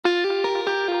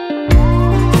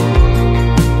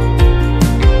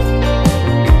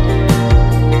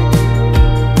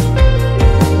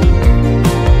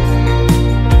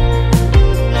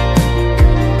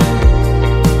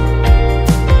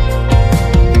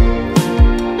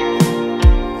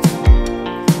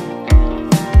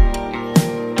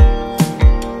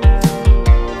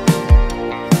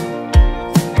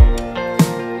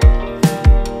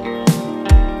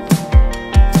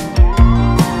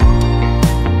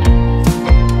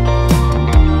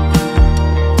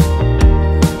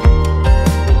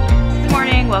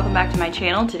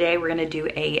channel. Today we're gonna do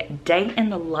a day in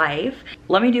the life.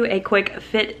 Let me do a quick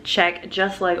fit check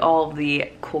just like all of the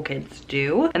cool kids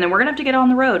do. And then we're gonna have to get on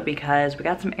the road because we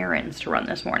got some errands to run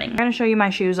this morning. I'm gonna show you my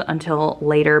shoes until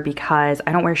later because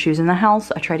I don't wear shoes in the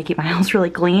house. I try to keep my house really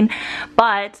clean,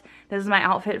 but this is my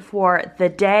outfit for the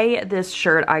day. This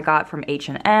shirt I got from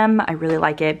H&M. I really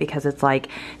like it because it's like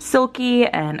silky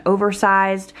and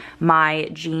oversized. My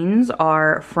jeans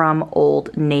are from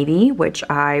Old Navy, which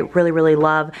I really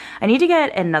love. I need to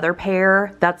get another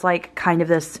pair that's like kind of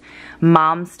this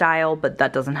mom style, but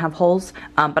that doesn't have holes.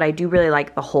 But I do really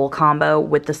like the whole combo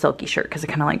with the silky shirt because it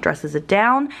kind of like dresses it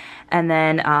down. And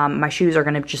then my shoes are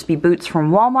gonna just be boots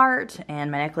from Walmart,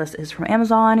 and my necklace is from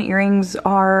Amazon. Earrings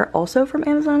are also from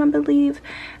Amazon, I believe.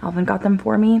 Alvin got them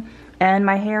for me. And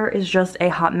my hair is just a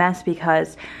hot mess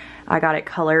because I got it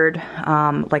colored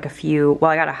I got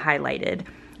it highlighted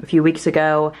a few weeks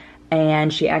ago,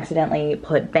 and she accidentally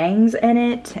put bangs in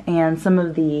it, and some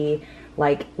of the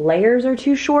like layers are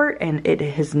too short, and it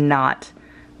has not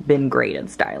been great at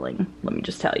styling, let me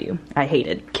just tell you. I hate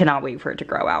it. Cannot wait for it to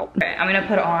grow out. Okay, I'm gonna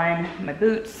put on my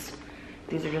boots.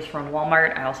 These are just from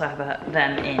Walmart. I also have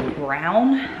them in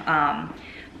brown.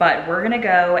 But we're gonna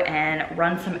go and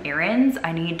run some errands.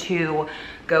 I need to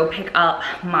go pick up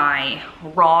my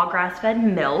raw grass-fed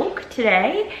milk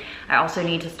today. I also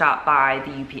need to stop by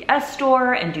the UPS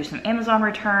store and do some Amazon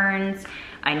returns.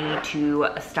 I need to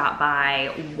stop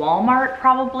by Walmart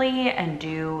probably and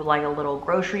do like a little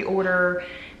grocery order.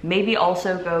 Maybe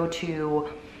also go to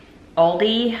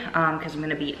Aldi because I'm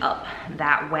gonna be up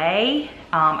that way.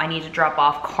 I need to drop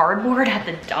off cardboard at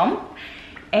the dump.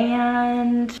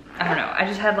 And I don't know, I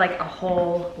just had like a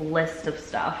whole list of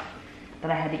stuff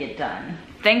that I had to get done.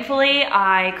 Thankfully,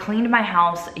 I cleaned my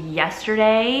house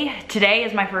yesterday. Today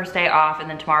is my first day off, and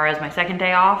then tomorrow is my second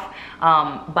day off.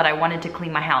 But I wanted to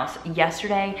clean my house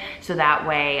yesterday, so that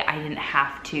way I didn't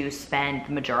have to spend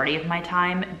the majority of my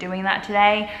time doing that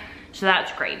today. So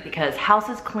that's great because house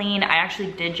is clean. I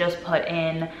actually did just put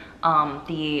in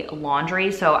the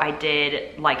laundry. So I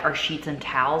did like our sheets and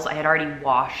towels. I had already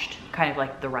washed kind of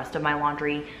like the rest of my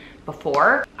laundry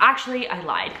before. Actually, I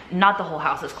lied. Not the whole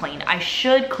house is clean. I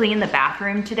should clean the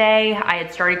bathroom today. I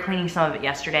had started cleaning some of it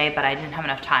yesterday, but I didn't have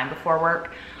enough time before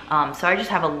work. So I just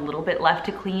have a little bit left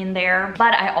to clean there.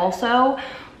 But I also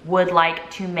would like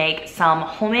to make some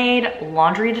homemade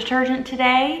laundry detergent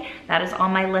today. That is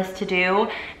on my list to do.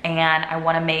 And I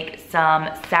wanna make some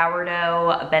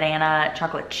sourdough banana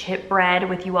chocolate chip bread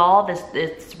with you all.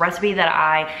 This recipe that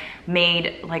I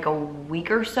made like a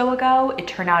week or so ago, it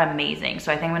turned out amazing.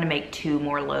 So I think I'm gonna make 2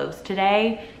 more loaves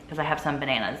today because I have some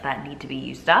bananas that need to be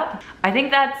used up. I think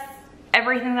that's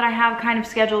everything that I have kind of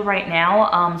scheduled right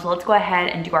now. So let's go ahead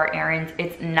and do our errands.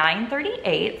 It's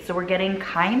 9:38, so we're getting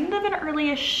kind of an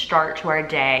early-ish start to our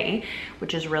day,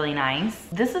 which is really nice.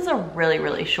 This is a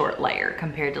really short layer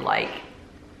compared to like,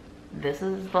 this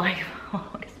is like the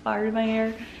longest part of my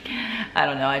hair. I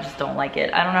don't know, I just don't like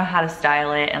it. I don't know how to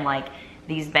style it, and like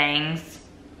these bangs,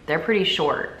 they're pretty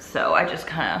short, so I just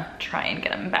kind of try and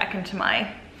get them back into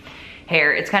my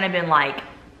hair. It's kind of been like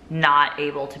not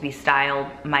able to be styled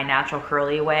my natural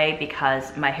curly way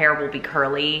because my hair will be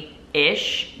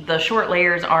curly-ish. The short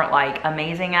layers aren't like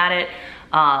amazing at it,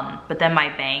 but then my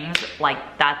bangs, like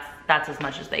that's as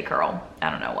much as they curl. I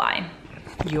don't know why.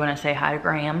 Do you want to say hi to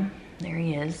Graham? There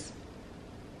he is.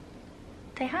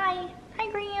 Say hi. Hi,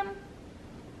 Graham.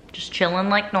 Just chilling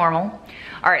like normal.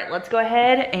 All right, let's go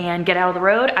ahead and get out of the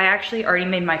road. I actually already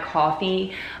made my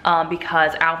coffee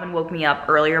because Alvin woke me up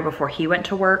earlier before he went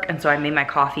to work, and so I made my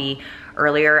coffee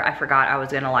earlier. I forgot I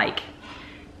was gonna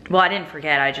well, I didn't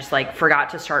forget, I just like forgot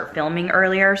to start filming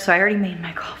earlier, so I already made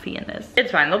my coffee in this.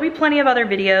 It's fine, there'll be plenty of other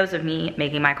videos of me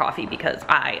making my coffee because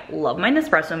I love my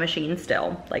Nespresso machine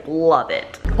still, like love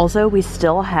it. Also, we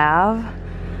still have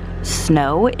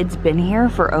snow. It's been here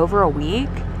for over a week.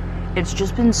 It's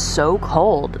just been so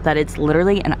cold that it's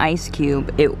literally an ice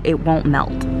cube. It won't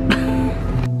melt.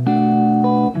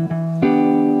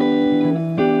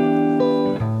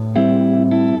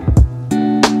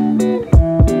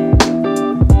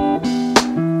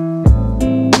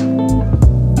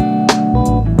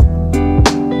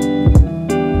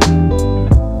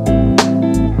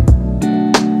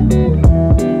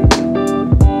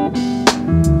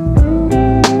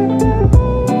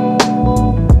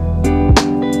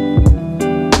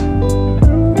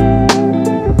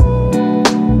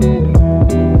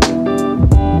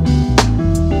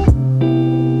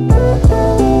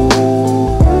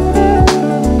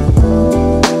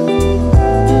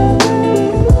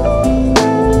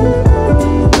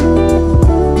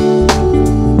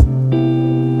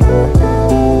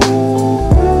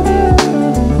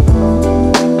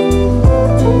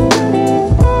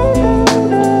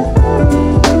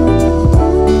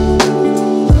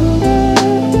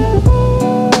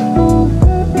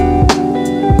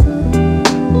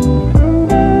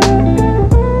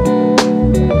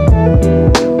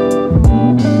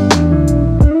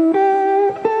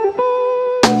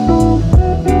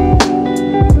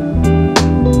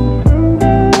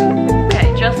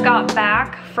 just got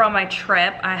back from my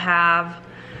trip. I have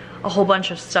a whole bunch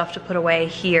of stuff to put away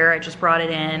here. I just brought it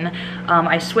in.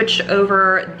 I switched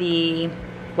over the,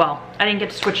 well, I didn't get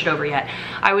to switch it over yet.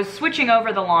 I was switching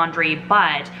over the laundry,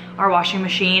 but our washing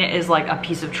machine is like a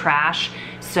piece of trash.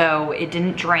 So it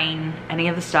didn't drain any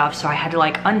of the stuff. So I had to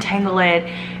like untangle it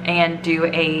and do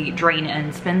a drain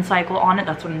and spin cycle on it.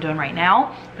 That's what I'm doing right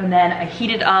now. And then I'm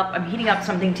heating up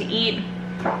something to eat.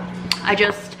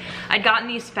 I'd gotten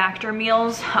these Factor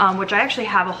meals, which I actually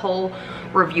have a whole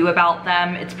review about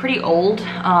them. It's pretty old,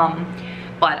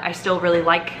 but I still really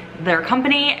like their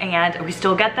company and we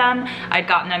still get them. I'd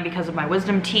gotten them because of my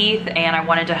wisdom teeth and I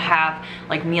wanted to have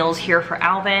like meals here for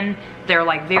Alvin. They're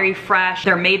like very fresh.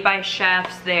 They're made by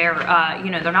chefs. They're, you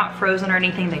know, they're not frozen or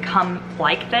anything. They come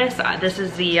like this. This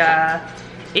is the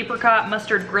apricot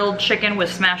mustard grilled chicken with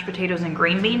smashed potatoes and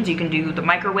green beans. You can do the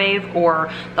microwave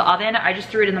or the oven. I just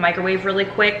threw it in the microwave really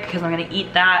quick because I'm gonna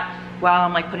eat that while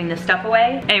I'm like putting this stuff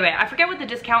away. Anyway, I forget what the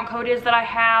discount code is that I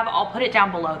have. I'll put it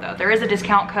down below though. There is a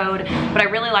discount code, but I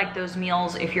really like those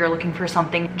meals if you're looking for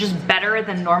something just better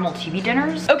than normal TV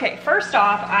dinners. Okay, first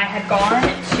off, I had gone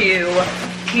to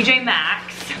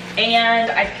tjmaxx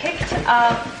and I picked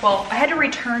up, well, I had to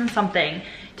return something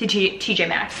to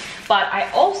tjmaxx, but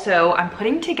I'm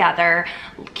putting together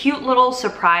cute little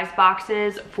surprise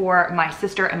boxes for my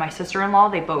sister and my sister-in-law.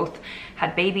 They both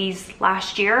had babies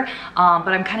last year, but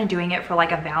I'm kind of doing it for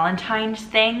like a Valentine's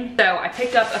thing. So I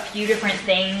picked up a few different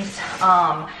things.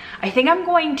 I think I'm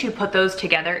going to put those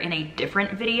together in a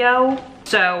different video.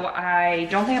 So I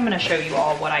don't think I'm gonna show you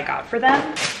all what I got for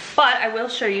them, but I will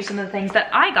show you some of the things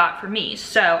that I got for me.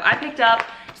 So I picked up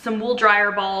some wool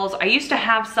dryer balls. I used to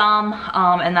have some,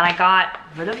 and then I got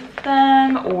rid of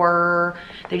them, or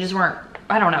they just weren't,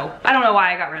 I don't know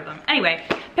why I got rid of them. Anyway,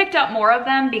 picked up more of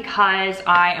them because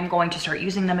I am going to start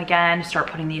using them again, start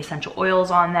putting the essential oils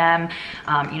on them,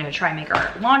 you know, try and make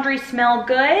our laundry smell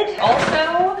good.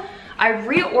 Also, I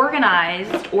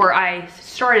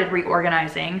started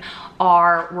reorganizing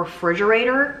our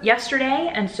refrigerator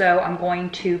yesterday, and so I'm going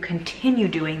to continue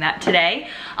doing that today.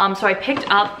 So I picked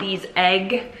up these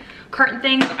egg curtain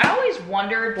things. I always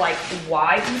wondered like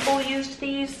why people used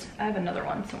these. I have another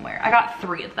one somewhere. I got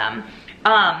 3 of them.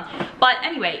 But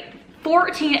anyway,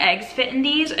 14 eggs fit in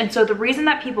these, and so the reason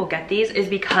that people get these is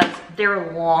because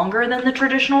they're longer than the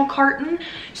traditional carton,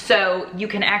 so you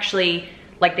can actually,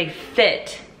 like, they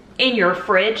fit in your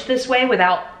fridge this way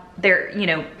without their, you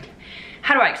know,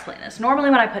 how do I explain this? Normally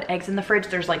when I put eggs in the fridge,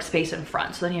 there's like space in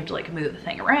front, so then you have to like move the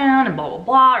thing around and blah, blah,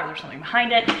 blah, or there's something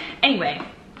behind it. Anyway,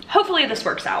 hopefully this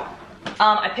works out.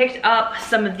 I picked up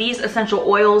some of these essential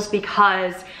oils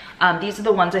because these are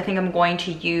the ones I think I'm going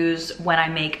to use when I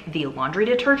make the laundry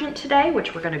detergent today,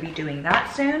 which we're gonna be doing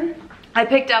that soon. I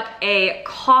picked up a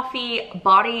coffee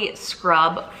body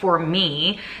scrub for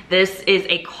me. This is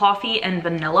a coffee and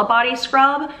vanilla body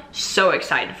scrub. So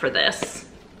excited for this.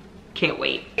 Can't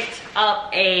wait. Picked up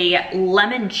a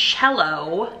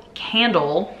limoncello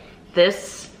candle.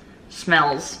 This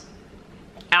smells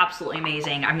absolutely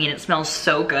amazing. I mean, it smells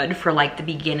so good for like the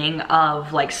beginning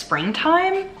of like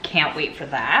springtime. Can't wait for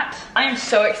that. I am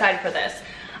so excited for this.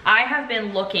 I have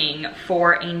been looking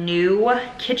for a new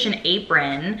kitchen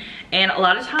apron, and a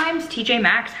lot of times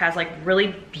tjmaxx has like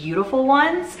really beautiful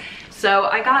ones. So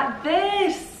I got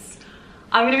this.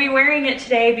 I'm gonna be wearing it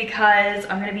today because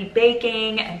I'm gonna be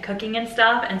baking and cooking and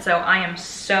stuff, and so I am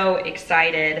so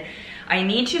excited. I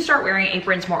need to start wearing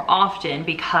aprons more often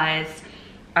because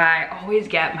I always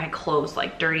get my clothes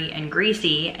like dirty and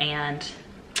greasy, and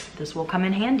this will come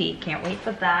in handy. Can't wait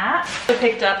for that. I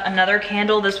picked up another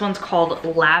candle. This one's called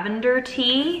Lavender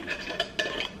Tea.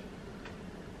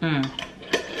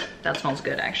 That smells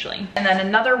good actually. And then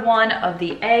another one of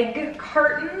the egg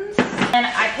cartons. And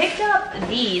I picked up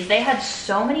these. They had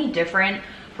so many different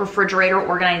refrigerator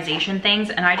organization things,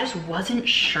 and I just wasn't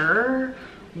sure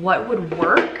what would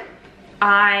work.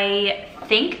 I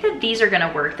think that these are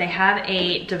gonna work. They have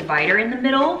a divider in the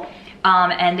middle,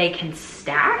 and they can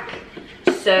stack.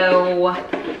 So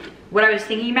what I was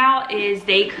thinking about is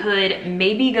they could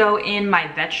maybe go in my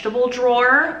vegetable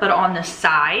drawer, but on the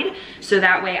side, so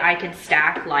that way I could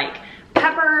stack like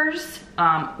peppers,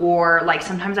 or like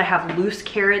sometimes I have loose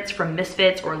carrots from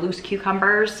Misfits or loose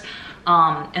cucumbers,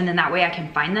 and then that way I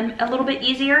can find them a little bit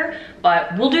easier,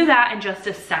 but we'll do that in just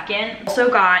a second. Also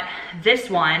got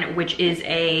this one, which is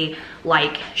a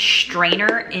like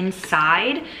strainer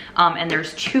inside, and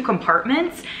there's 2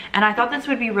 compartments, and I thought this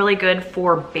would be really good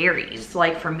for berries,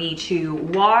 like for me to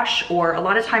wash, or a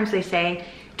lot of times they say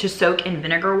to soak in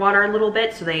vinegar water a little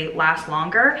bit so they last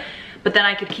longer, but then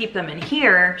I could keep them in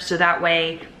here so that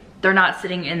way they're not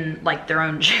sitting in like their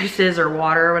own juices or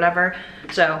water or whatever.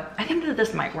 So I think that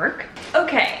this might work.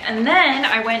 Okay, and then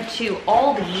I went to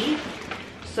Aldi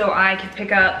so I could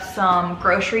pick up some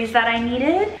groceries that I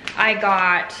needed. I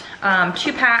got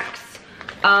 2 packs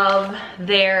of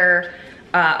their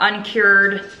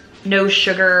uncured, no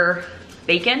sugar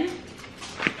bacon.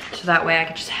 So that way I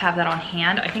could just have that on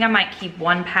hand. I think I might keep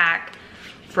 1 pack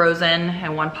frozen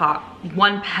and 1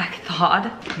 pack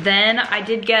thawed. Then I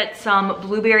did get some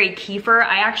blueberry kefir.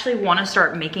 I actually want to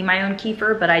start making my own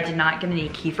kefir, but I did not get any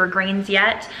kefir grains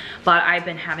yet. But I've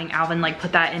been having Alvin like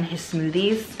put that in his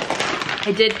smoothies.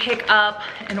 I did pick up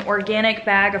an organic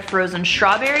bag of frozen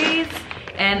strawberries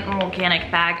and an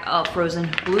organic bag of frozen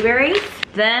blueberries.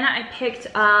 Then I picked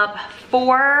up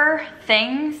 4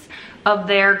 things of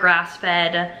their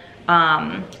grass-fed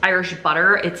Irish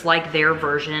butter. It's like their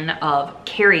version of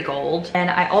Kerrygold.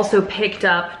 And I also picked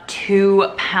up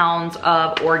 2 pounds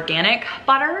of organic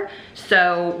butter.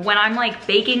 So when I'm like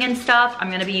baking and stuff, I'm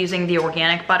gonna be using the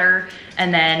organic butter.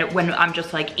 And then when I'm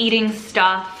just like eating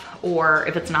stuff, or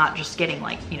if it's not just getting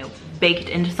like, you know, baked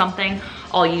into something,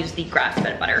 I'll use the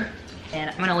grass-fed butter. And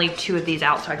I'm gonna leave 2 of these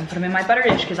out so I can put them in my butter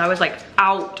dish because I was like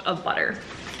out of butter.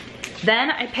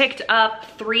 Then I picked up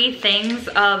 3 things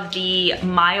of the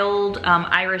mild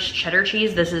Irish cheddar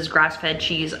cheese. This is grass-fed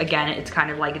cheese. Again, it's kind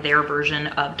of like their version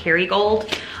of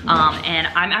Kerrygold. And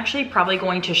I'm actually probably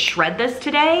going to shred this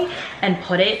today and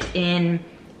put it in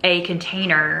a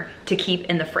container to keep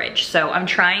in the fridge. So I'm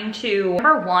trying to,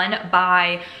 number 1,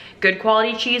 buy good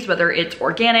quality cheese, whether it's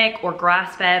organic or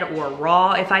grass-fed or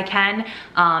raw if I can.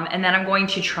 And then I'm going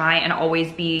to try and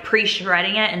always be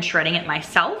pre-shredding it and shredding it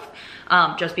myself.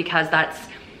 Just because that's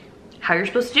how you're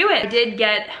supposed to do it. I did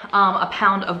get a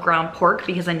pound of ground pork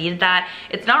because I needed that.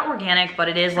 It's not organic, but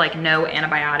it is like no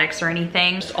antibiotics or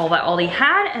anything. Just all that Aldi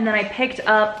had. And then I picked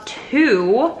up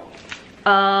 2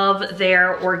 of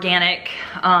their organic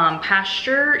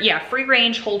free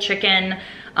range whole chicken,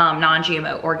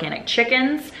 non-GMO organic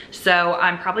chickens. So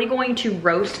I'm probably going to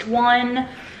roast one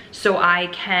so I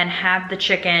can have the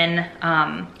chicken.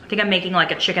 I think I'm making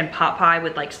like a chicken pot pie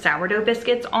with like sourdough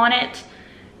biscuits on it.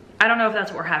 I don't know if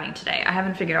that's what we're having today. I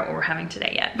haven't figured out what we're having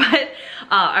today yet, but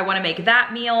I wanna make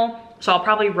that meal. So I'll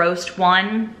probably roast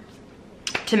one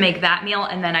to make that meal,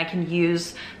 and then I can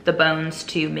use the bones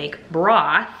to make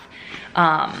broth.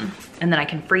 And then I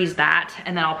can freeze that,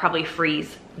 and then I'll probably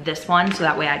freeze this one so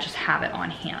that way I just have it on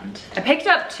hand. I picked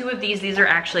up 2 of these. These are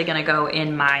actually gonna go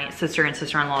in my sister and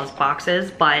sister-in-law's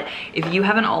boxes, but if you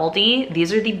have an Aldi,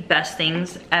 these are the best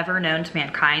things ever known to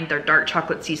mankind. They're dark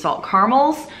chocolate sea salt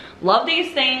caramels. Love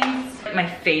these things. My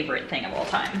favorite thing of all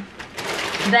time.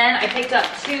 Then I picked up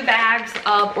 2 bags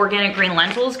of organic green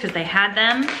lentils because they had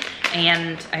them,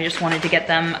 and I just wanted to get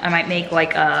them. I might make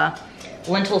like a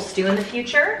lentil stew in the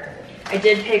future. I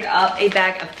did pick up a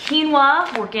bag of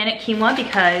quinoa, organic quinoa,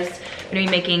 because I'm gonna be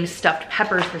making stuffed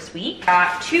peppers this week.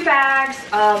 Got 2 bags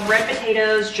of red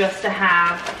potatoes just to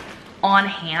have on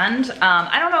hand.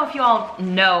 I don't know if you all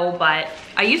know, but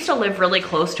I used to live really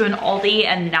close to an Aldi,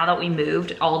 and now that we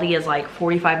moved, Aldi is like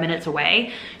 45 minutes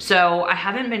away. So I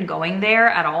haven't been going there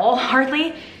at all,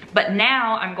 hardly. But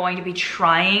now I'm going to be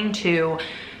trying to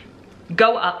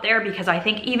go up there because I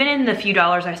think even in the few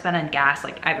dollars I spend on gas,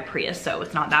 like I have a Prius, so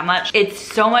it's not that much. It's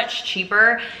so much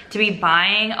cheaper to be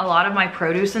buying a lot of my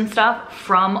produce and stuff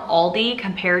from Aldi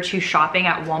compared to shopping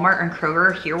at Walmart and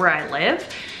Kroger here where I live.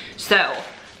 So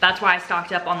that's why I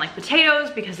stocked up on like potatoes,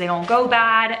 because they don't go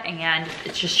bad and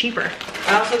it's just cheaper.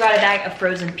 I also got a bag of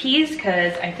frozen peas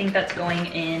because I think that's going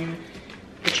in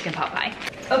the chicken pot pie.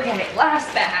 Okay,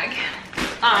 last bag.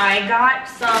 I got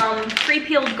some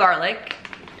pre-peeled garlic,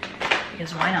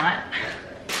 because why not?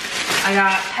 I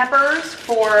got peppers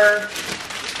for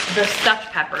the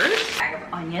stuffed peppers. A bag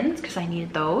of onions, because I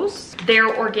needed those.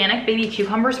 Their organic baby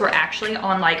cucumbers were actually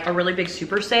on like a really big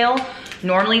super sale.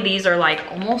 Normally these are like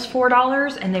almost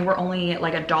 $4, and they were only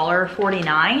like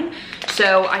 $1.49.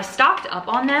 So I stocked up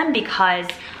on them because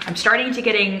I'm starting to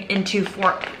getting into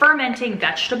fermenting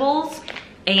vegetables,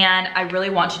 and I really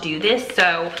want to do this.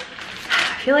 So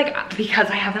I feel like because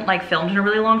I haven't like filmed in a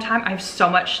really long time, I have so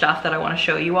much stuff that I want to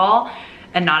show you all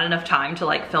and not enough time to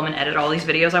like film and edit all these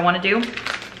videos I want to do.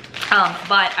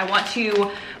 But I want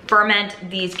to ferment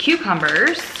these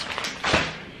cucumbers,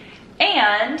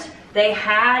 and they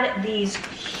had these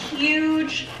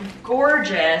huge,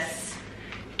 gorgeous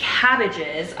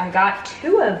cabbages. I got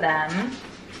 2 of them.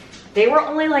 They were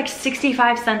only like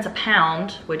 65 cents a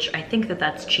pound, which I think that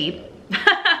that's cheap.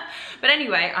 But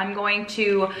anyway, I'm going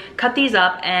to cut these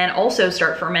up and also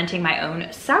start fermenting my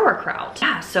own sauerkraut.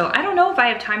 Yeah, so I don't know if I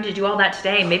have time to do all that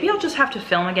today. Maybe I'll just have to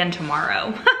film again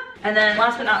tomorrow. And then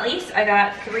last but not least, I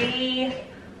got 3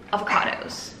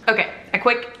 avocados. Okay, I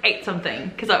quick ate something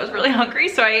because I was really hungry,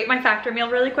 so I ate my factor meal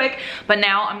really quick. But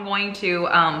now I'm going to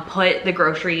put the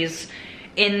groceries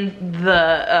in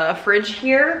the fridge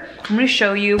here. I'm gonna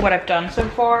show you what I've done so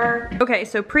far. Okay,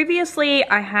 so previously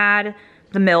I had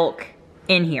the milk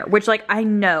in here, which like I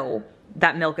know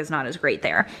that milk is not as great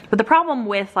there. But the problem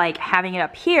with like having it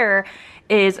up here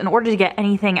is in order to get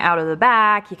anything out of the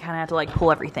back, you kind of have to like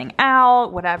pull everything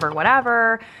out,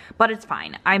 whatever, but it's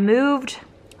fine. I moved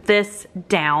this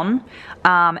down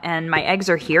and my eggs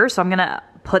are here, so I'm gonna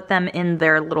put them in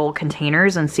their little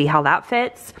containers and see how that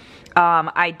fits.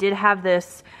 I did have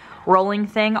this rolling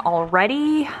thing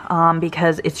already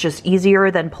because it's just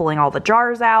easier than pulling all the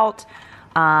jars out.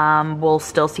 We'll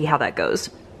still see how that goes.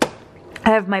 I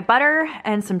have my butter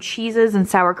and some cheeses and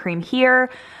sour cream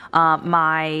here,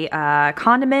 my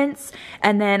condiments,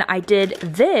 and then I did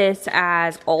this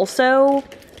as also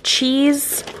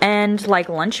cheese and like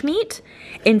lunch meat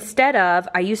instead of,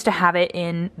 I used to have it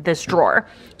in this drawer.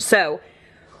 So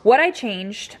what I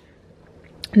changed,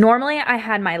 normally I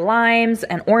had my limes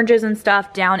and oranges and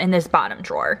stuff down in this bottom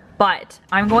drawer, but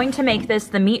I'm going to make this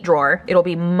the meat drawer. It'll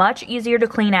be much easier to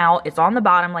clean out. It's on the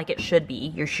bottom like it should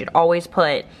be. You should always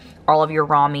put all of your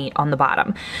raw meat on the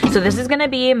bottom. So this is gonna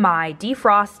be my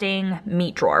defrosting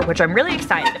meat drawer, which I'm really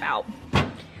excited about.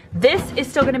 This is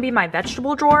still gonna be my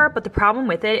vegetable drawer, but the problem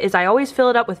with it is I always fill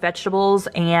it up with vegetables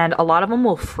and a lot of them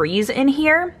will freeze in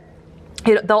here.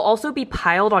 They'll also be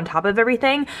piled on top of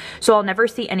everything, so I'll never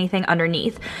see anything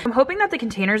underneath. I'm hoping that the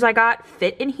containers I got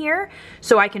fit in here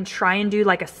so I can try and do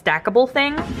like a stackable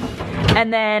thing.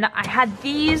 And then I had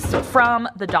these from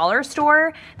the dollar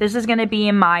store. This is gonna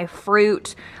be my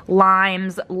fruit,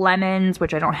 limes, lemons,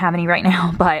 which I don't have any right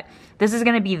now, but this is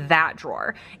gonna be that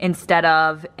drawer instead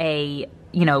of a,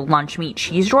 you know, lunch meat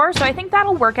cheese drawer. So I think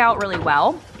that'll work out really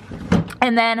well.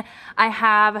 And then I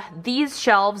have these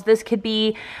shelves. This could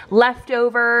be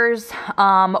leftovers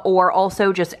or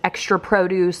also just extra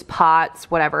produce, pots,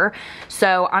 whatever.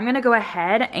 So I'm gonna go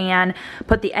ahead and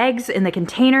put the eggs in the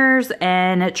containers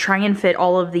and try and fit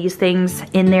all of these things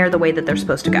in there the way that they're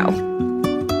supposed to go.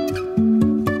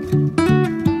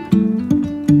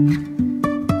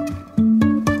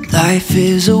 Life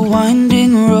is a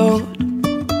winding road,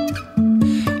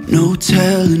 no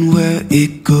telling where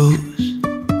it goes.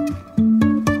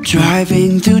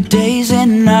 Driving through days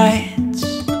and nights,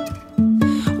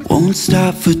 won't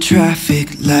stop for traffic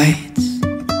lights.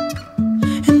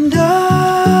 And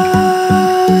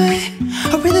I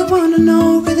really wanna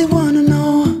know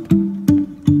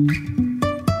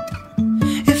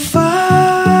if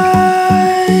I'll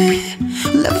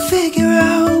ever figure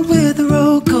out where the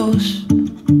road goes.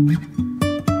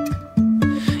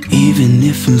 Even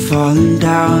if I'm falling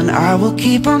down, I will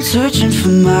keep on searching for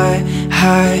my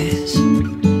highs.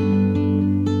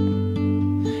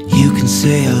 You can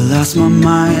say I lost my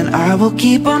mind, I will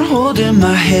keep on holding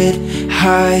my head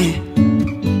high,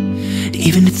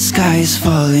 even if the sky is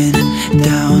falling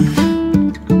down.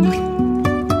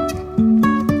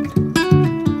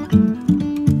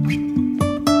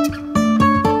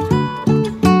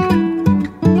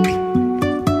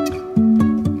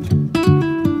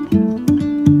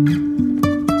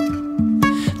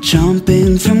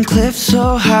 Jumping from cliffs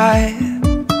so high,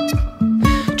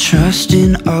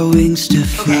 trusting our wings to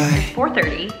fly. Okay, it's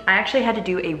 4:30. I actually had to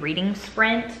do a reading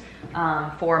sprint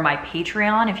for my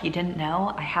Patreon. If you didn't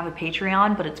know, I have a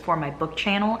Patreon, but it's for my book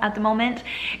channel at the moment.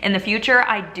 In the future,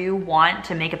 I do want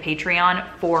to make a Patreon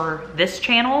for this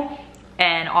channel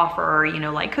and offer, you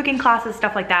know, like cooking classes,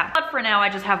 stuff like that. But for now, I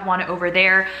just have one over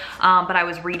there. But I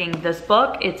was reading this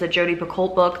book. It's a Jodi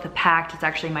Picoult book, The Pact. It's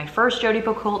actually my first Jodi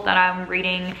Picoult that I'm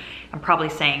reading. I'm probably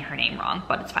saying her name wrong,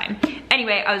 but it's fine.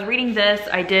 Anyway, I was reading this.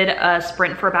 I did a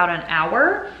sprint for about an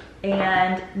hour,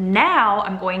 and now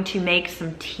I'm going to make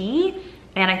some tea.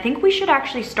 And I think we should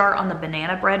actually start on the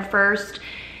banana bread first,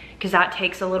 because that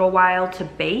takes a little while to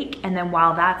bake. And then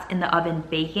while that's in the oven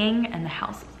baking and the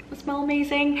house smell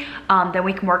amazing, then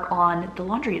we can work on the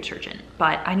laundry detergent.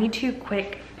 But I need to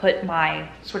quick switch my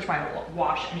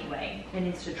wash anyway. It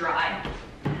needs to dry.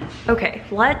 Okay,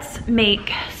 let's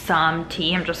make some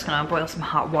tea. I'm just gonna boil some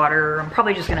hot water. I'm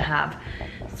probably just gonna have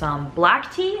some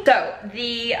black tea. So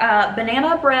the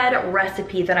banana bread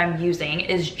recipe that I'm using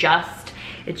is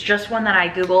it's just one that I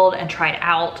Googled and tried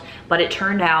out, but it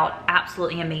turned out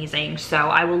absolutely amazing. So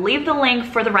I will leave the link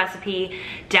for the recipe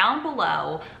down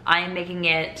below. I am making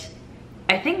it,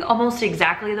 I think, almost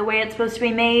exactly the way it's supposed to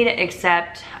be made,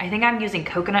 except I think I'm using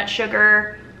coconut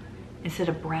sugar instead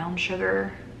of brown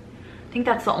sugar. I think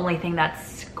that's the only thing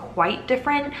that's quite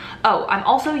different. Oh, I'm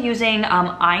also using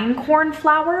einkorn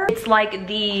flour. It's like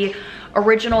the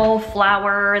original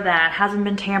flour that hasn't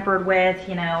been tampered with,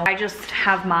 you know. I just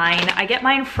have mine. I get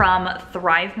mine from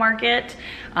Thrive Market,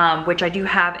 which I do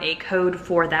have a code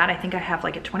for that. I think I have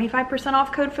like a 25%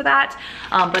 off code for that,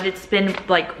 but it's been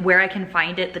like where I can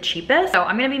find it the cheapest. So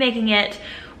I'm gonna be making it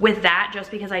with that just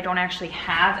because I don't actually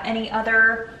have any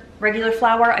other regular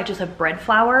flour. I just have bread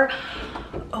flour.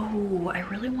 Oh, I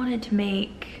really wanted to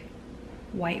make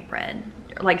white bread,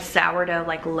 like sourdough,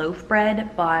 like loaf bread,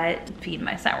 but feed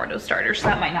my sourdough starter, so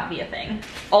that might not be a thing.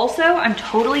 Also, I'm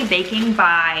totally baking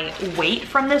by weight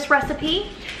from this recipe,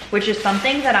 which is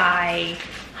something that I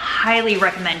highly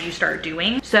recommend you start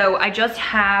doing. So I just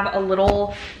have a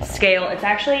little scale. It's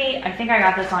actually, I think I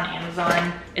got this on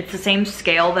Amazon. It's the same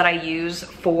scale that I use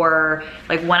for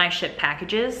like when I ship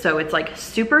packages. So it's like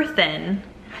super thin.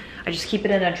 I just keep it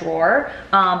in a drawer.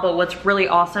 But what's really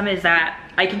awesome is that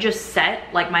I can just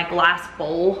set like my glass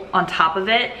bowl on top of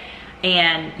it,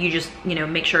 and you just, you know,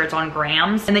 make sure it's on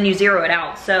grams, and then you zero it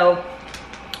out. So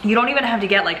you don't even have to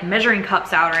get like measuring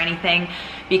cups out or anything,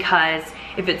 because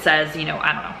if it says, you know,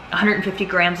 I don't know, 150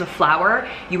 grams of flour,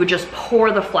 you would just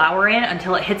pour the flour in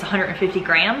until it hits 150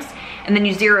 grams, and then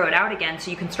you zero it out again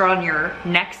so you can start on your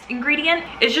next ingredient.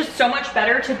 It's just so much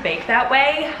better to bake that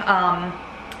way.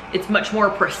 It's much more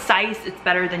precise. It's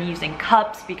better than using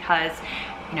cups because,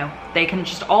 you know, they can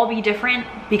just all be different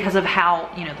because of how,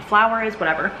 you know, the flour is,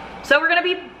 whatever. So we're gonna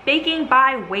be baking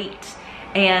by weight,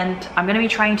 and I'm gonna be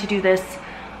trying to do this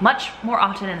much more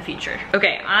often in the future.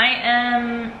 Okay, I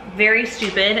am very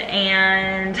stupid,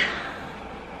 and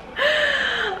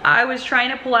I was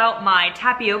trying to pull out my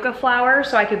tapioca flour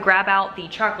so I could grab out the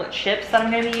chocolate chips that I'm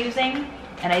gonna be using,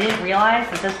 and I didn't realize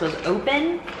that this was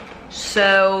open.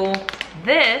 So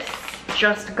this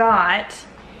just got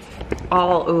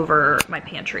all over my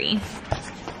pantry.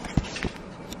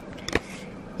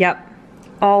 Yep,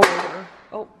 all over.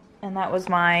 Oh, and that was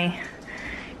my,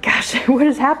 gosh, what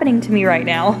is happening to me right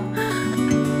now?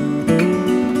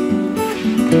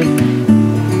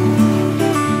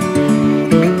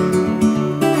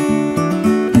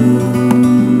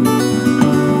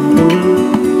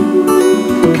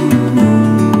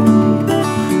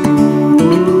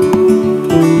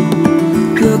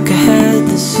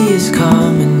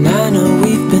 Coming, I know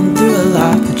we've been through a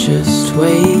lot, but just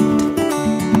wait.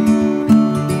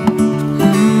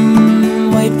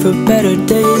 Wait for better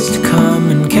days to come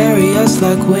and carry us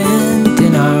like wind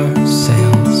in our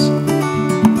sails.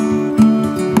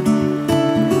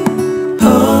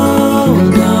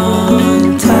 Hold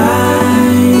on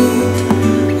tight,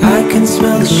 I can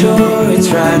smell the shore, it's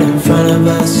right in front of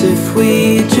us if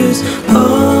we just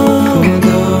hold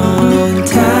on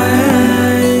tight.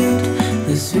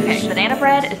 Okay, banana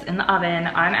bread is in the oven.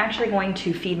 I'm actually going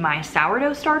to feed my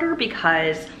sourdough starter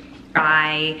because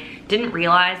I didn't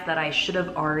realize that I should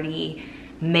have already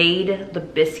made the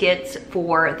biscuits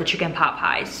for the chicken pot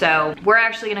pie. So we're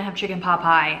actually gonna have chicken pot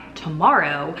pie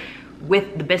tomorrow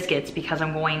with the biscuits because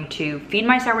I'm going to feed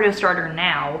my sourdough starter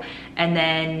now, and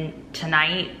then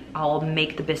tonight I'll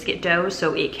make the biscuit dough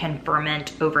so it can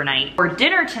ferment overnight. For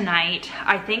dinner tonight,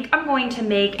 I think I'm going to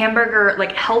make hamburger,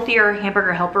 like healthier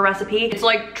hamburger helper recipe. It's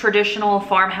like traditional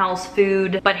farmhouse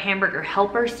food, but hamburger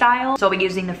helper style. So I'll be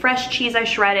using the fresh cheese I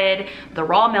shredded, the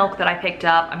raw milk that I picked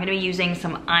up. I'm gonna be using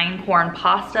some einkorn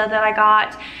pasta that I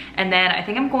got. And then I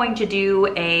think I'm going to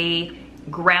do a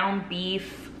ground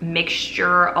beef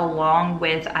mixture along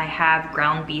with, I have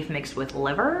ground beef mixed with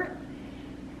liver.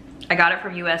 I got it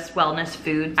from US Wellness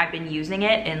Foods. I've been using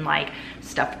it in like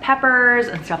stuffed peppers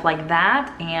and stuff like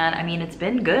that, and I mean, it's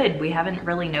been good. We haven't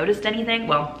really noticed anything.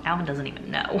 Well, Alvin doesn't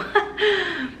even know.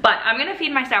 But I'm gonna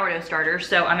feed my sourdough starter,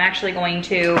 so I'm actually going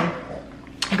to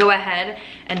go ahead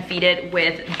and feed it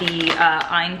with the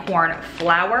einkorn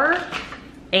flour.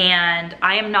 And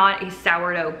I am not a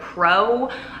sourdough pro.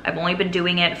 I've only been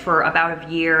doing it for about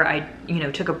a year. I, you know,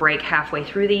 took a break halfway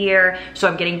through the year, so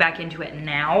I'm getting back into it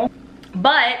now.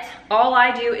 But all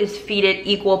I do is feed it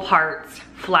equal parts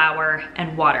flour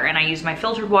and water, and I use my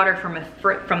filtered water from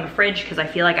the fridge because I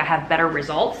feel like I have better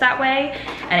results that way.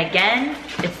 And again,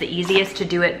 it's the easiest to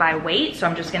do it by weight, so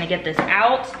I'm just gonna get this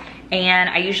out. And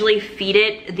I usually feed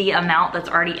it the amount that's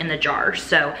already in the jar.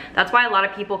 So that's why a lot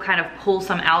of people kind of pull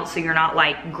some out so you're not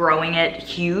like growing it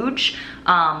huge.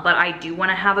 But I do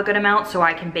wanna have a good amount so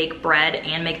I can bake bread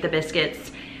and make the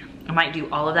biscuits. I might do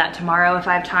all of that tomorrow if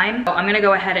I have time. So I'm gonna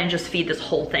go ahead and just feed this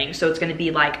whole thing. So it's gonna be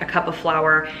like a cup of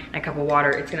flour and a cup of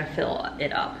water. It's gonna fill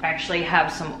it up. I actually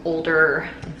have some older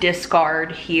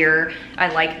discard here. I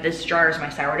like this jar as my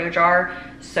sourdough jar.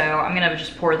 So I'm gonna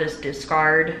just pour this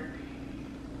discard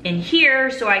in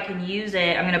here so I can use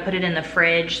it. I'm gonna put it in the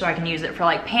fridge so I can use it for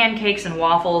like pancakes and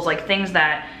waffles, like things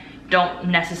that don't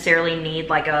necessarily need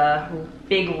like a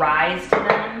big rise to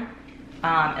them.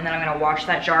 And then I'm gonna wash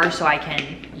that jar so I can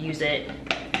use it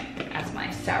as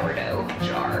my sourdough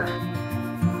jar.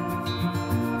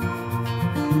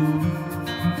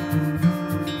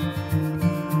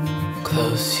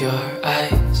 Close your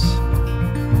eyes,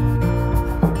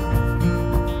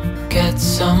 get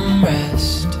some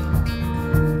rest.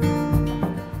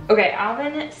 Okay,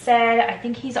 Alvin said I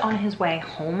think he's on his way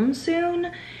home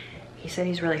soon. He said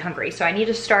he's really hungry, so I need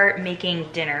to start making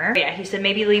dinner. Yeah, he said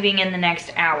maybe leaving in the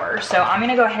next hour. So I'm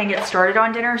gonna go ahead and get started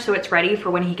on dinner so it's ready for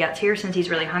when he gets here since he's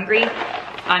really hungry.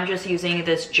 I'm just using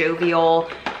this jovial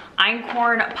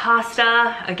einkorn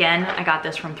pasta. Again, I got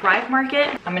this from Thrive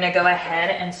Market. I'm gonna go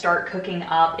ahead and start cooking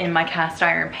up in my cast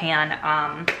iron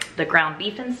pan the ground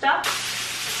beef and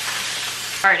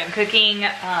stuff. All right, I'm cooking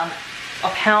a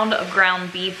pound of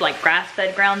ground beef, like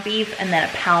grass-fed ground beef, and then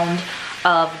a pound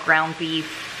of ground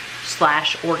beef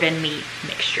 / organ meat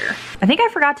mixture. I think I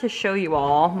forgot to show you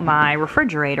all my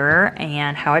refrigerator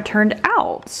and how it turned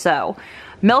out. So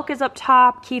milk is up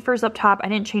top, kefir's up top. I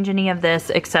didn't change any of this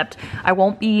except I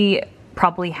won't be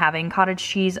probably having cottage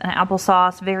cheese and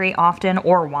applesauce very often,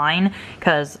 or wine,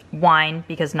 because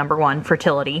number one,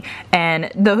 fertility.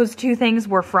 And those two things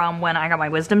were from when I got my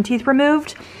wisdom teeth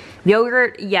removed.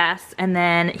 Yogurt, yes, and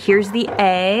then here's the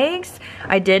eggs.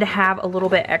 I did have a little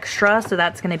bit extra, so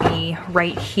that's gonna be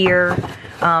right here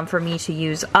for me to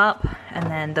use up. And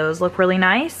then those look really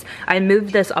nice. I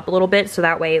moved this up a little bit so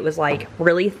that way it was like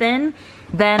really thin.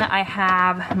 Then I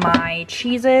have my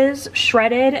cheeses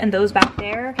shredded and those back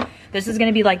there. This is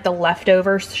gonna be like the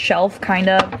leftover shelf, kind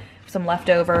of. Some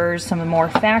leftovers, some more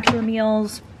factor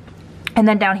meals. And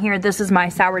then down here, this is my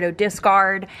sourdough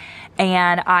discard.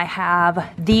 And I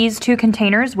have these two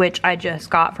containers, which I just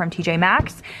got from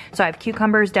tjmaxx. So I have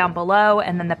cucumbers down below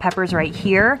and then the peppers right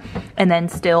here. And then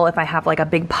still, if I have like a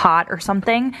big pot or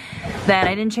something, then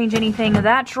I didn't change anything in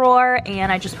that drawer.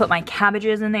 And I just put my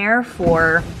cabbages in there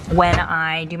for when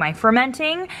I do my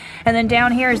fermenting. And then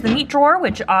down here is the meat drawer,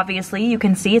 which obviously you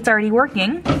can see it's already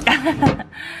working.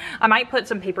 I might put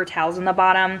some paper towels in the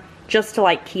bottom just to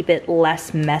like keep it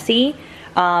less messy.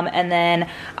 And then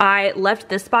I left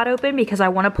this spot open because I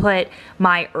want to put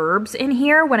my herbs in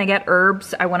here. When I get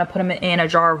herbs, I want to put them in a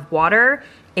jar of water.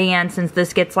 And since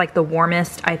this gets like the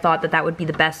warmest, I thought that that would be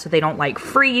the best so they don't like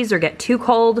freeze or get too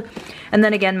cold. And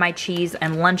then again, my cheese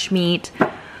and lunch meat,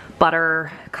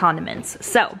 butter, condiments.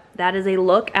 So that is a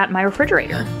look at my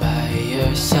refrigerator. By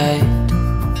your side,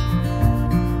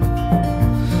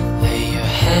 lay your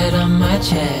head on my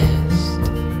chest.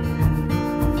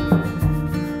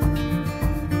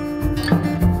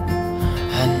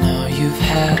 You've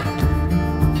had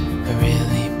a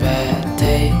really bad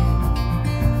day,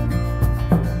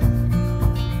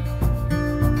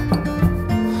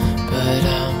 but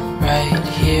I'm right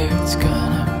here, it's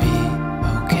gonna be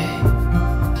okay.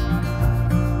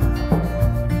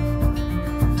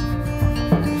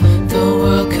 The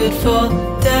world could fall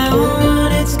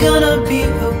down, it's gonna be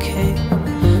okay.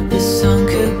 The sun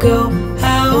could go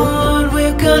out,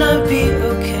 we're gonna be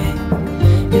okay.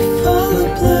 If all the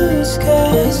blue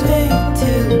skies ain't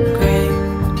too gray,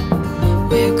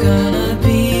 we're gonna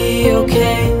be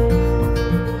okay.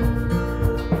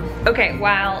 Okay,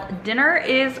 while dinner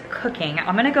is cooking,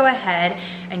 I'm gonna go ahead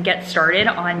and get started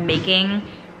on making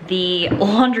the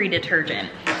laundry detergent.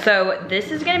 So this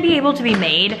is gonna be able to be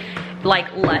made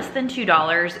like less than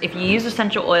 $2. If you use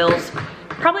essential oils,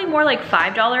 probably more like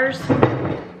 $5.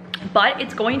 But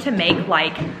it's going to make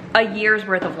like a year's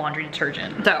worth of laundry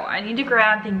detergent. So I need to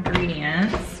grab the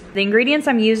ingredients. The ingredients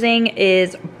I'm using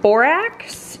is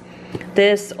borax,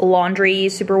 this laundry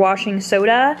superwashing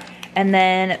soda, and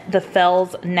then the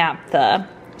Fells Naphtha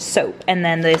soap, and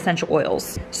then the essential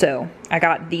oils. So I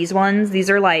got these ones. These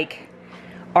are like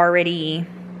already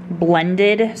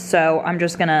blended. So I'm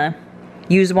just gonna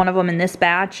use one of them in this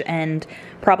batch and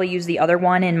probably use the other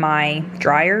one in my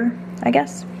dryer, I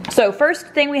guess. So first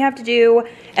thing we have to do,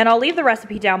 and I'll leave the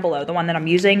recipe down below, the one that I'm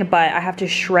using, but I have to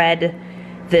shred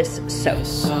this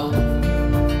soap.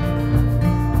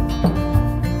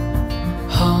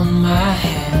 Hold my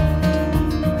hand,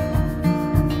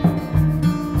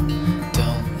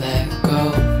 don't let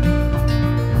go.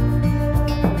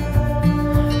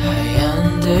 I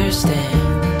understand.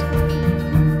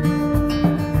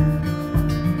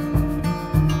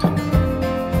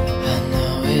 I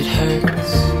know it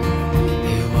hurts.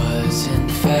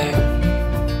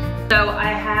 So I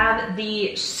have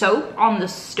the soap on the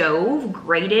stove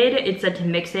grated. It said to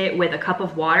mix it with a cup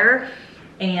of water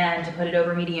and to put it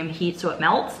over medium heat so it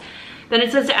melts. Then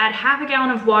it says to add half a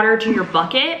gallon of water to your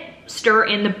bucket. Stir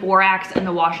in the borax and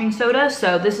the washing soda.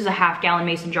 So this is a half gallon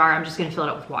mason jar. I'm just gonna fill it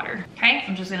up with water. Okay,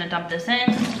 I'm just gonna dump this in.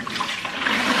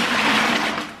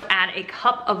 Add a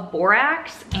cup of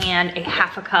borax and a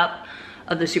half a cup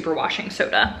of the super washing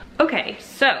soda. Okay,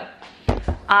 so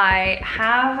I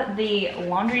have the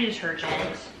laundry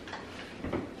detergent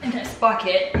in this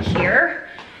bucket here.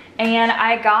 And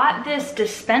I got this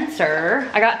dispenser,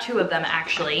 I got 2 of them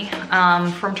actually,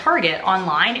 from Target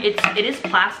online. It is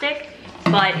plastic,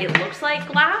 but it looks like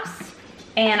glass.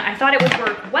 And I thought it would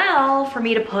work well for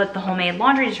me to put the homemade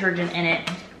laundry detergent in it,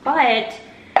 but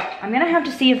I'm gonna have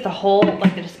to see if the hole,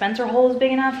 like the dispenser hole is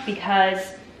big enough,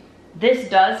 because this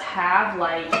does have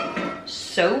like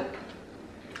soap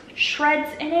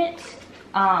shreds in it.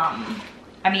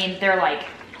 I mean, they're like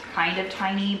kind of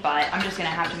tiny, but I'm just gonna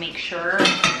have to make sure.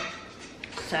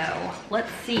 So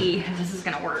let's see if this is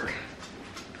gonna work.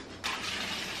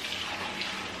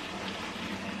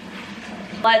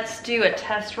 Let's do a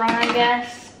test run, I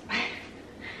guess,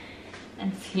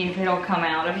 and see if it'll come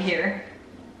out of here.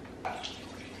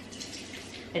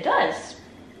 It does.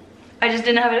 I just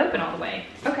didn't have it open all the way.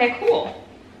 Okay, cool.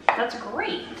 That's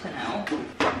great to know.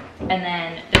 And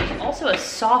then there's also a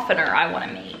softener I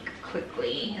wanna make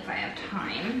quickly if I have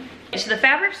time. So the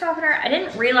fabric softener, I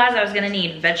didn't realize I was gonna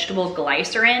need vegetable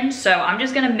glycerin, so I'm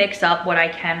just gonna mix up what I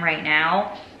can right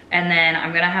now, and then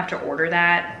I'm gonna have to order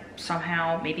that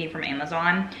somehow, maybe from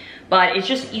Amazon. But it's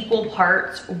just equal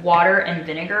parts water and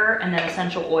vinegar, and then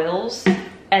essential oils,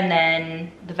 and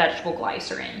then the vegetable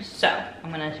glycerin. So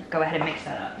I'm gonna go ahead and mix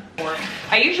that up.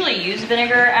 I usually use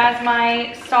vinegar as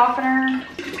my softener.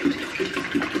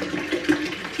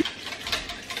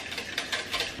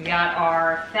 We got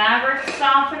our fabric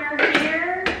softener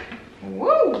here.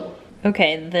 Woo!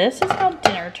 Okay, this is how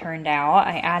dinner turned out.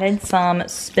 I added some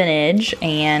spinach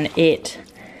and it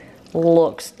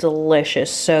looks delicious.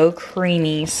 So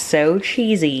creamy, so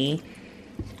cheesy,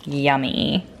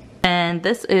 yummy. And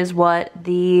this is what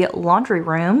the laundry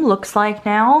room looks like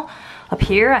now. Up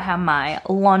here I have my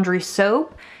laundry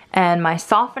soap and my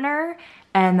softener,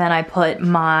 and then I put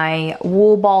my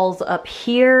wool balls up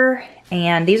here.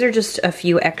 And these are just a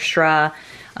few extra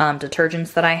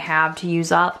detergents that I have to use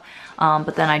up.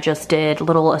 But then I just did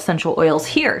little essential oils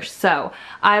here. So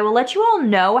I will let you all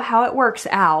know how it works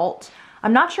out.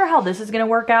 I'm not sure how this is gonna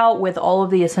work out with all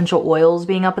of the essential oils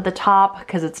being up at the top,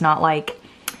 because it's not like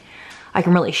I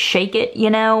can really shake it, you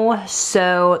know?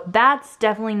 So that's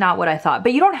definitely not what I thought.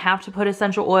 But you don't have to put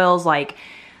essential oils, like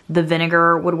the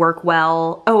vinegar would work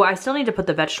well. Oh, I still need to put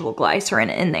the vegetable glycerin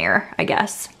in there, I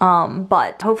guess.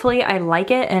 But hopefully I like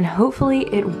it and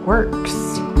hopefully it works.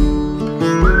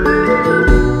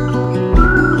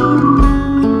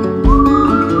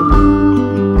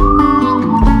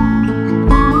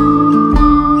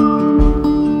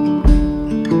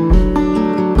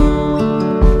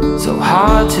 So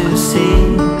hard to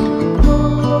see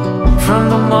from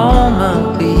the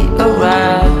moment we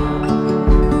arrived.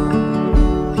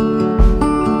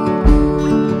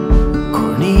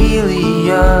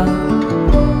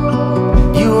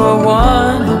 You are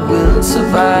one who will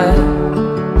survive.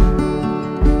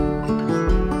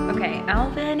 Okay,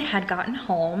 Alvin had gotten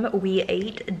home. We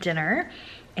ate dinner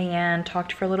and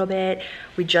talked for a little bit.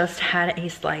 We just had a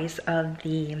slice of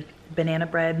the banana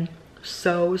bread.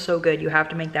 So good. You have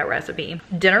to make that recipe.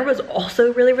 Dinner was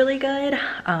also really good.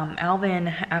 Alvin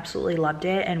absolutely loved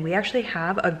it, and we actually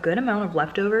have a good amount of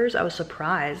leftovers. I was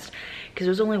surprised because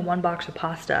there was only 1 box of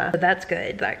pasta, but that's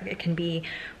good. That it can be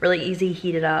really easy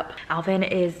heated up. Alvin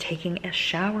is taking a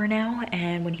shower now,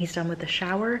 and when he's done with the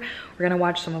shower, we're gonna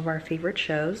watch some of our favorite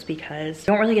shows, because we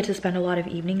don't really get to spend a lot of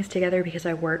evenings together because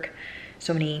I work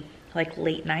so many like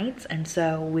late nights, and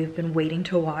so we've been waiting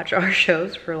to watch our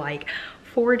shows for like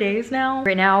 4 days now.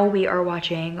 Right now we are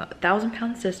watching 1,000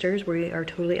 Pound Sisters. We are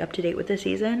totally up to date with the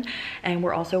season, and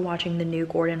we're also watching the new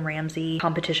Gordon Ramsay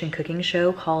competition cooking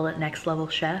show called Next Level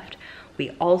Chef.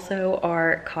 We also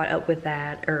are caught up with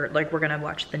that, or like we're gonna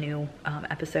watch the new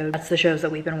episode. That's the shows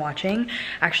that we've been watching.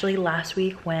 Actually, last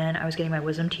week when I was getting my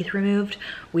wisdom teeth removed,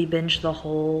 we binged the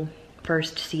whole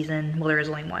first season, well there is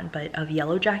only one, but of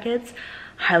Yellow Jackets.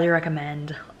 Highly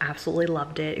recommend. Absolutely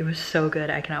loved it. It was so good.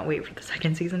 I cannot wait for the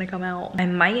 2nd season to come out. I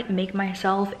might make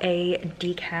myself a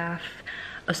decaf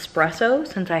espresso,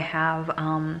 since I have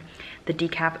the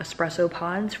decaf espresso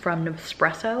pods from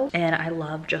Nespresso, and I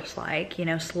love just like, you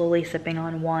know, slowly sipping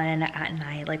on one at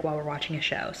night, like while we're watching a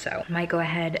show. So I might go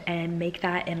ahead and make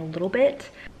that in a little bit.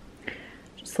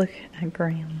 Just look at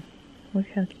Graham. Look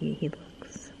how cute he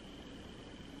looks.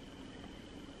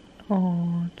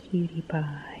 Oh, cutie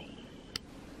pie.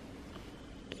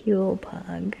 Cute little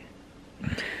pug.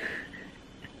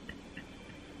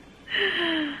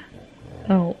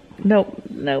 Nope,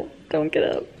 nope, don't get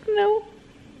up. No.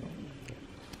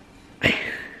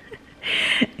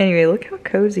 Anyway, look how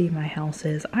cozy my house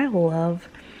is. I love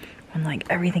when like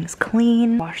everything's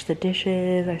clean. Wash the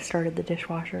dishes. I started the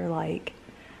dishwasher. Like,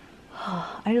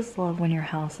 I just love when your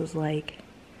house is like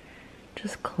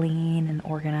just clean and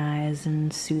organized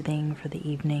and soothing for the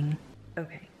evening.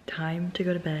 Okay, time to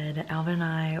go to bed. Alvin and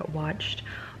I watched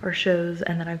our shows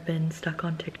and then I've been stuck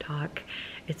on TikTok.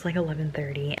 It's like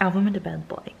 11:30. Alvin went to bed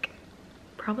like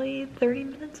probably 30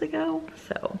 minutes ago,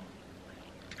 so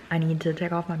I need to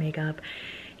take off my makeup,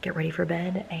 get ready for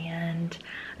bed, and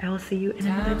I will see you in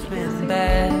another video soon.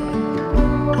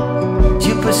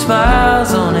 You put smiles